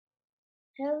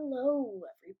Hello,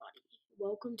 everybody.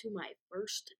 Welcome to my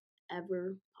first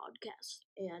ever podcast.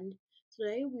 And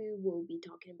today we will be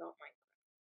talking about Minecraft.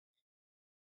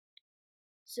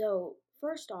 So,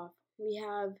 first off, we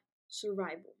have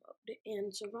survival mode.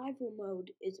 And survival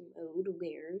mode is a mode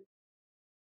where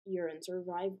you're in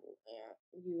survival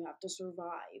and you have to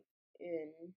survive in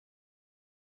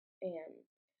and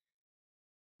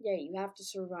yeah, you have to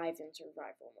survive in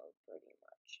survival mode pretty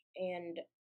much. And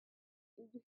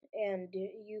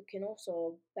you can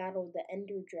also battle the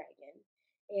Ender Dragon.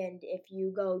 And if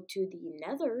you go to the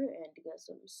Nether and get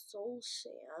some soul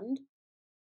sand,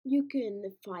 you can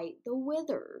fight the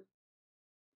Wither.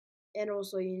 And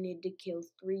also, you need to kill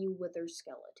 3 Wither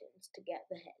skeletons to get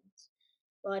the heads.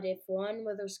 But if one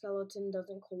Wither skeleton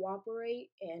doesn't cooperate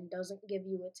and doesn't give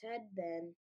you its head,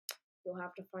 then you'll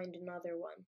have to find another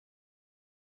one.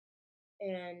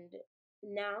 And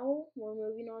now we're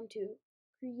moving on to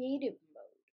creative mode.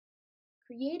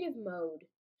 Creative mode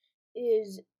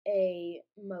is a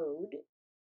mode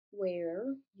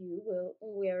where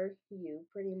you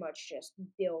pretty much just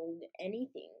build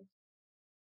anything.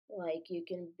 Like you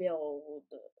can build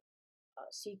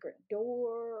a secret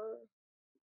door,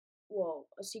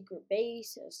 a secret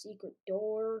base, a secret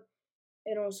door,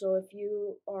 and also if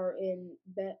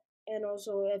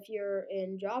you're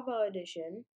in Java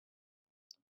edition,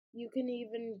 you can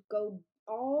even go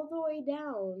all the way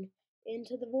down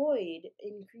into the void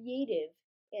in creative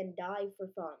and die for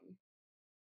fun.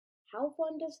 How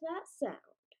fun does that sound?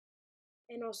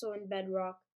 And also in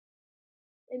Bedrock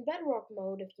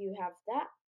mode, if you have that,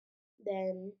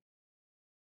 then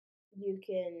you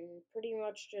can pretty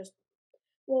much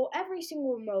every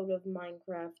single mode of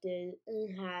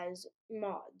has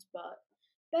mods, but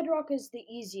Bedrock is the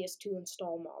easiest to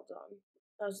install mods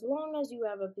on, as long as you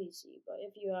have a PC. But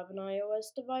if you have an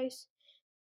iOS device,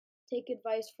 take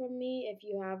advice from me. If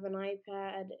you have an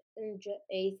iPad in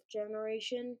 8th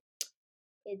generation,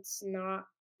 it's not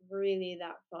really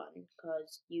that fun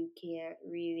because you can't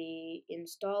really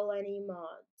install any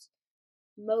mods.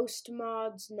 Most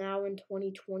mods now in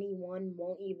 2021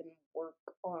 won't even work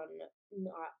on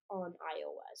on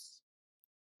iOS,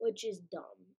 which is dumb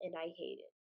and I hate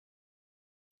it.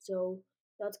 So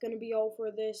that's going to be all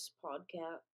for this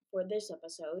podcast for this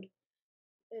episode.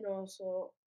 And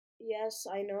also, yes,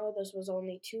 I know this was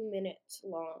only 2 minutes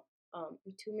long.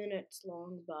 2 minutes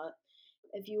long, but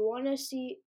if you want to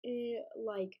see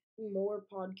like more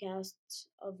podcasts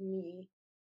of me,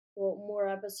 more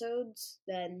episodes,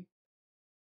 then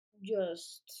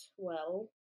just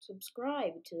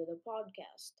subscribe to the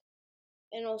podcast.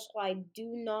 And also, I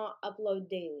do not upload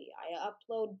daily. I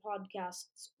upload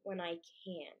podcasts when I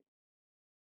can.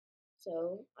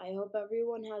 So I hope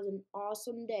everyone has an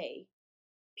awesome day.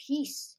 Peace.